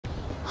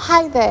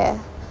Hi there.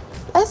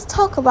 Let's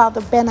talk about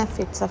the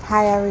benefits of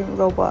hiring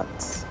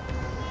robots.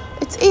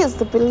 It is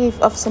the belief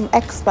of some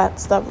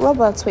experts that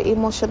robots with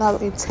emotional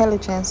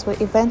intelligence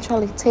will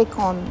eventually take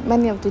on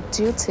many of the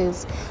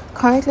duties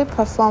currently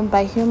performed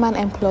by human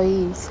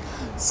employees,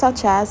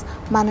 such as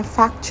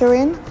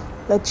manufacturing,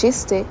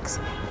 logistics,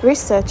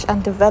 research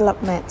and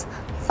development,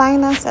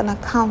 finance and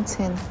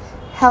accounting,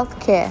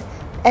 healthcare,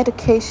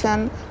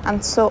 education,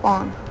 and so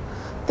on.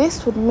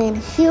 This would mean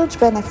huge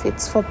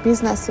benefits for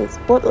businesses,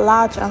 both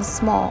large and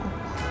small.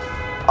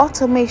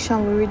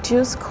 Automation will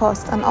reduce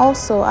costs and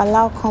also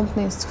allow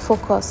companies to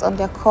focus on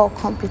their core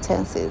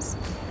competencies.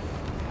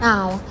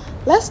 Now,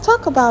 let's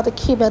talk about the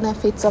key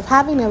benefits of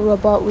having a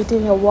robot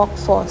within your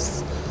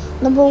workforce.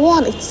 Number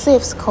one, it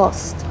saves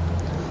cost.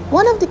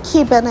 One of the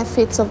key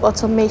benefits of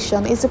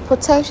automation is the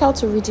potential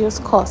to reduce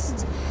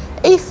costs.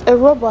 If a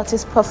robot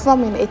is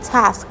performing a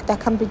task that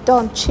can be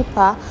done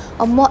cheaper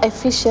or more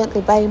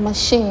efficiently by a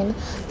machine,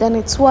 then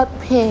it's worth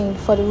paying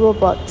for the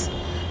robot.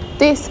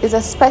 This is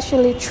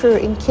especially true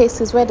in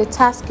cases where the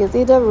task is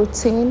either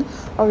routine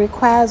or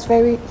requires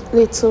very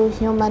little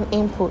human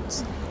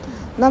input.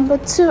 Number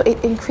two,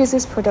 it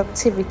increases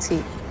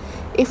productivity.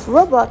 If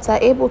robots are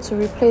able to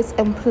replace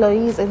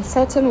employees in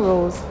certain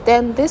roles,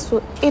 then this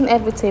will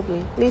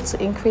inevitably lead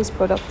to increased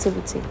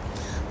productivity.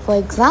 For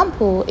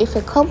example, if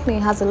a company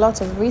has a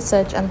lot of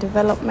research and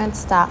development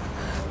staff,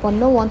 but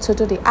no one to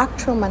do the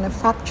actual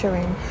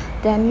manufacturing,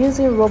 then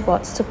using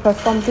robots to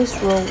perform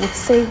this role would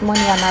save money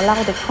and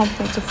allow the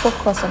company to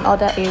focus on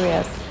other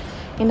areas.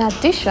 In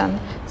addition,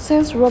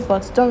 since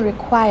robots don't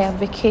require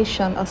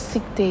vacation or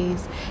sick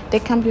days, they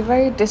can be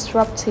very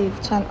disruptive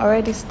to an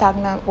already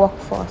stagnant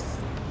workforce.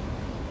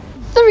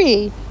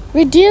 3.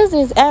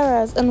 Reduces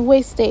errors and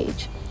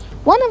wastage.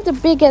 One of the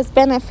biggest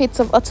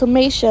benefits of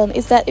automation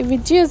is that it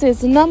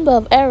reduces the number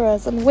of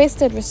errors and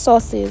wasted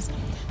resources.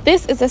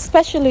 This is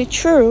especially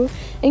true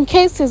in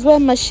cases where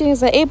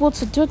machines are able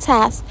to do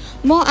tasks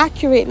more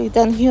accurately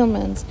than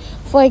humans.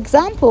 For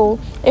example,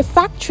 a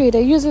factory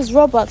that uses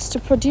robots to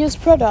produce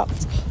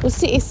products will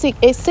see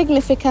a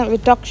significant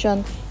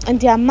reduction in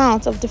the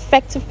amount of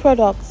defective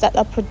products that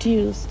are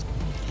produced.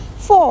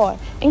 4.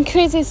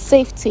 Increases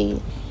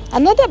safety.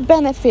 Another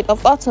benefit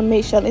of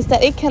automation is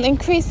that it can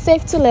increase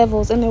safety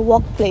levels in a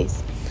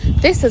workplace.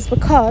 This is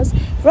because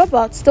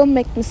robots don't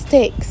make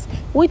mistakes,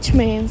 which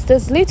means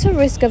there's little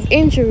risk of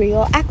injury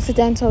or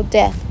accidental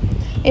death.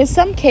 In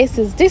some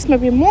cases, this may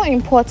be more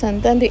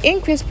important than the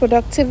increased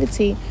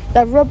productivity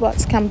that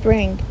robots can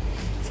bring.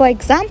 For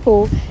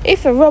example,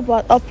 if a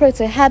robot operates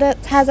a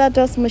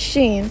hazardous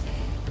machine,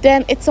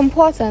 then it's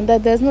important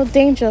that there's no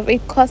danger of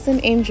it causing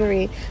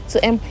injury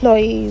to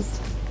employees.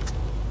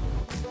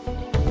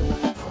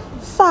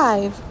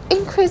 5.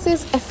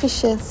 Increases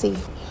efficiency.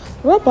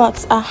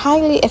 Robots are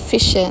highly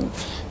efficient.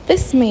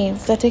 This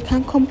means that they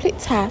can complete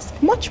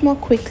tasks much more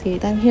quickly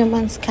than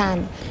humans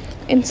can.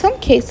 In some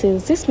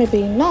cases, this may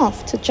be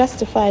enough to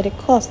justify the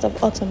cost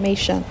of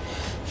automation.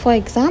 For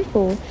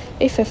example,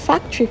 if a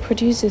factory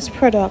produces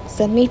products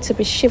that need to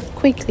be shipped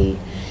quickly,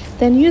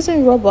 then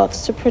using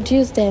robots to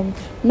produce them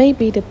may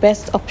be the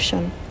best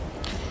option.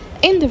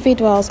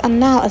 Individuals are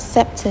now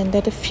accepting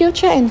that the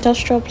future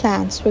industrial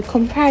plants will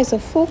comprise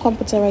of full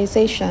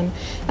computerization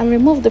and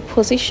remove the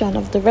position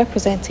of the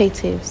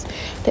representatives.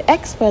 The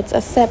experts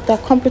accept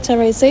that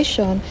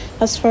computerization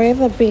has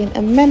forever been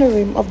a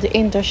mannerism of the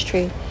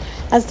industry.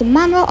 As the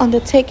manual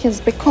undertakings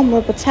become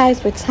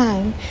robotized with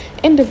time,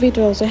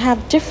 individuals will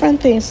have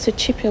different things to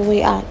chip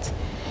away at.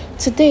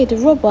 Today, the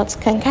robots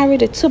can carry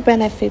the two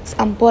benefits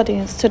and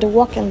burdens to the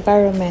work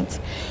environment.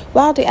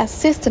 While they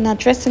assist in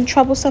addressing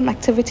troublesome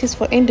activities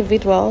for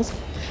individuals,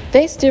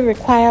 they still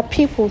require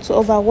people to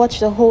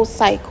overwatch the whole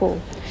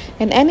cycle.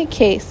 In any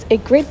case, a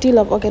great deal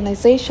of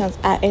organizations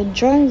are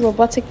enjoying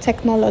robotic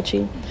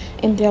technology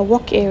in their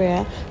work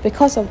area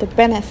because of the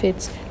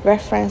benefits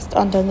referenced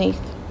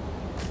underneath.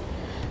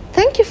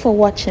 Thank you for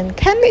watching.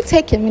 Kindly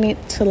take a minute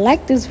to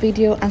like this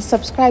video and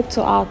subscribe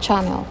to our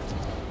channel.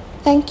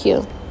 Thank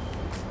you.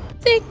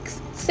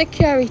 6.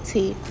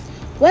 Security.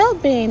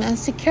 Well-being and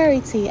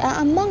security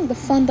are among the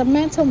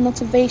fundamental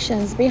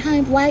motivations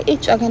behind why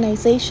each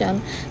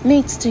organization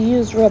needs to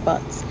use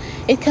robots.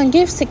 It can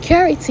give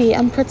security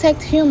and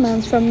protect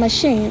humans from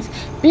machines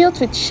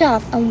built with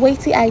sharp and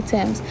weighty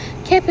items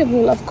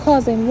capable of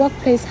causing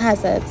workplace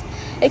hazards.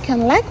 It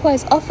can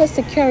likewise offer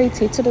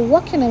security to the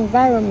working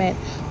environment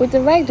with the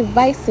right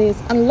devices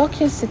and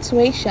locking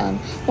situation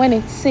when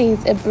it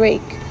sees a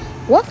break.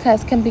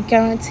 Workers can be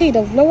guaranteed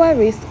of lower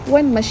risk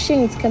when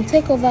machines can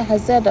take over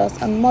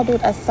hazardous and muddled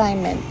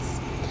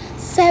assignments.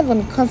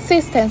 7.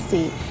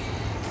 Consistency.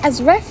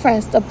 As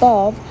referenced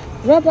above,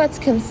 robots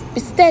can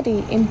be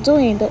steady in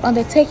doing the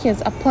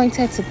undertakings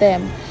appointed to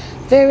them.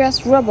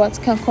 Various robots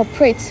can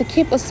cooperate to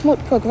keep a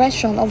smooth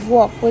progression of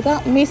work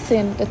without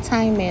missing the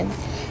timing.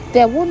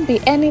 There won't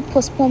be any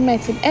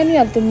postponement in any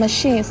of the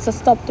machines to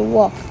stop the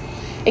work.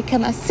 It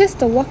can assist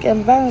the work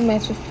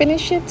environment with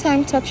finishing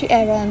time-touchy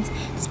errands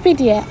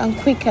speedier and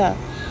quicker.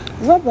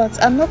 Robots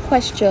are no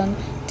question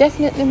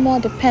definitely more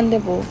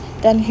dependable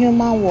than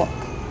human work.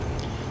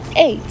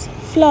 8.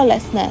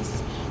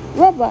 Flawlessness.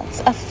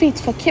 Robots are fit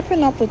for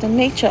keeping up with the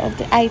nature of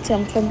the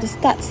item from the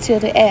start till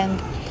the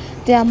end.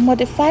 They are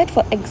modified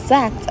for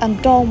exact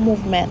and dull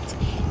movement.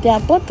 They are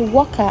both the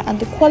worker and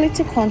the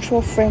quality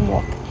control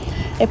framework.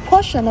 A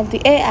portion of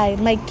the AI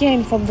might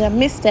gain from their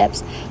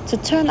missteps to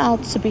turn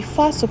out to be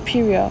far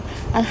superior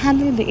at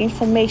handling the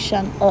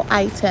information or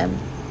item.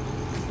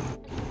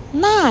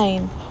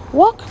 9.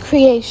 Work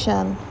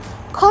creation.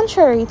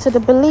 Contrary to the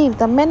belief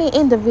that many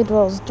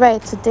individuals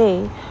dread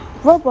today,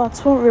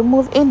 robots will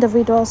remove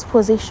individuals'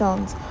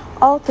 positions.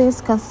 All things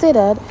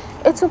considered,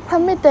 it will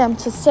permit them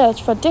to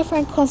search for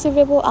different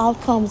conceivable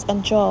outcomes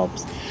and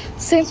jobs.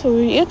 Since we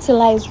will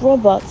utilize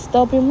robots, there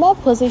will be more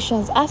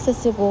positions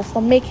accessible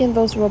for making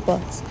those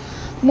robots.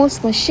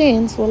 Most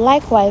machines will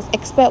likewise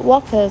expect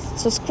workers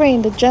to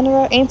screen the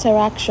general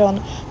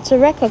interaction to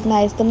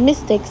recognize the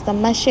mistakes that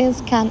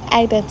machines can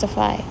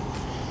identify.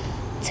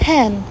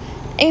 10.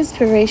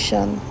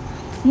 Inspiration.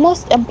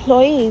 Most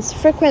employees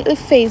frequently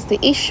face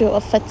the issue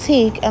of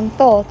fatigue and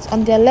thoughts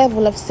on their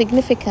level of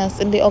significance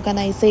in the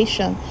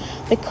organization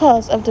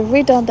because of the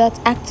redundant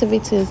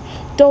activities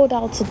doled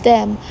out to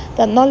them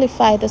that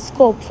nullify the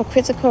scope for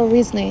critical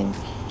reasoning.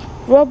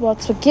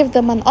 Robots will give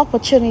them an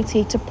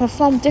opportunity to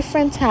perform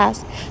different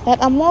tasks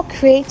that are more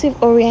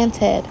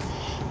creative-oriented.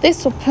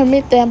 This will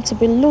permit them to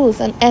be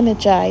loose and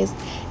energized.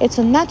 It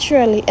will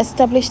naturally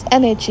establish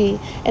energy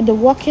in the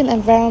working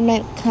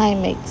environment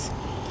climate.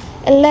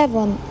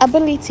 11.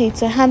 Ability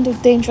to handle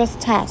dangerous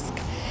tasks.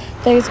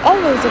 There is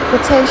always a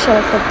potential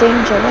for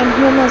danger when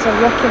humans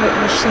are working with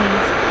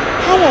machines.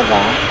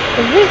 However,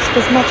 the risk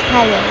is much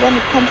higher when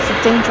it comes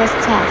to dangerous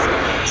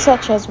tasks,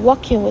 such as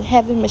working with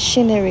heavy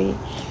machinery.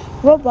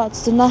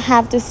 Robots do not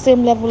have the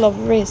same level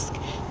of risk,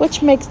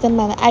 which makes them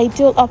an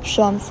ideal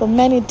option for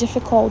many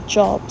difficult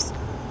jobs.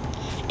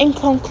 In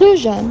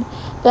conclusion,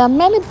 there are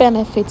many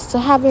benefits to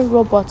having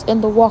robots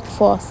in the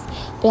workforce.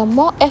 They are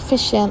more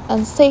efficient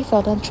and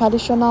safer than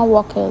traditional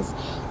workers,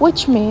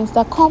 which means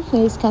that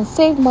companies can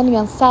save money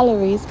on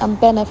salaries and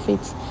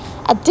benefits.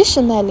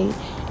 Additionally,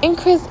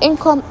 increased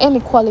income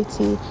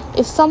inequality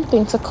is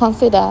something to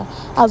consider,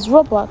 as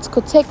robots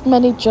could take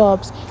many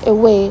jobs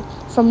away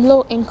from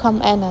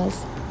low-income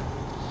earners.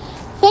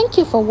 Thank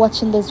you for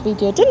watching this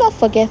video. Do not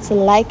forget to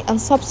like and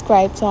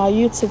subscribe to our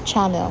YouTube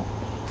channel.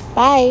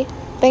 Bye.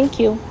 Thank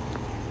you.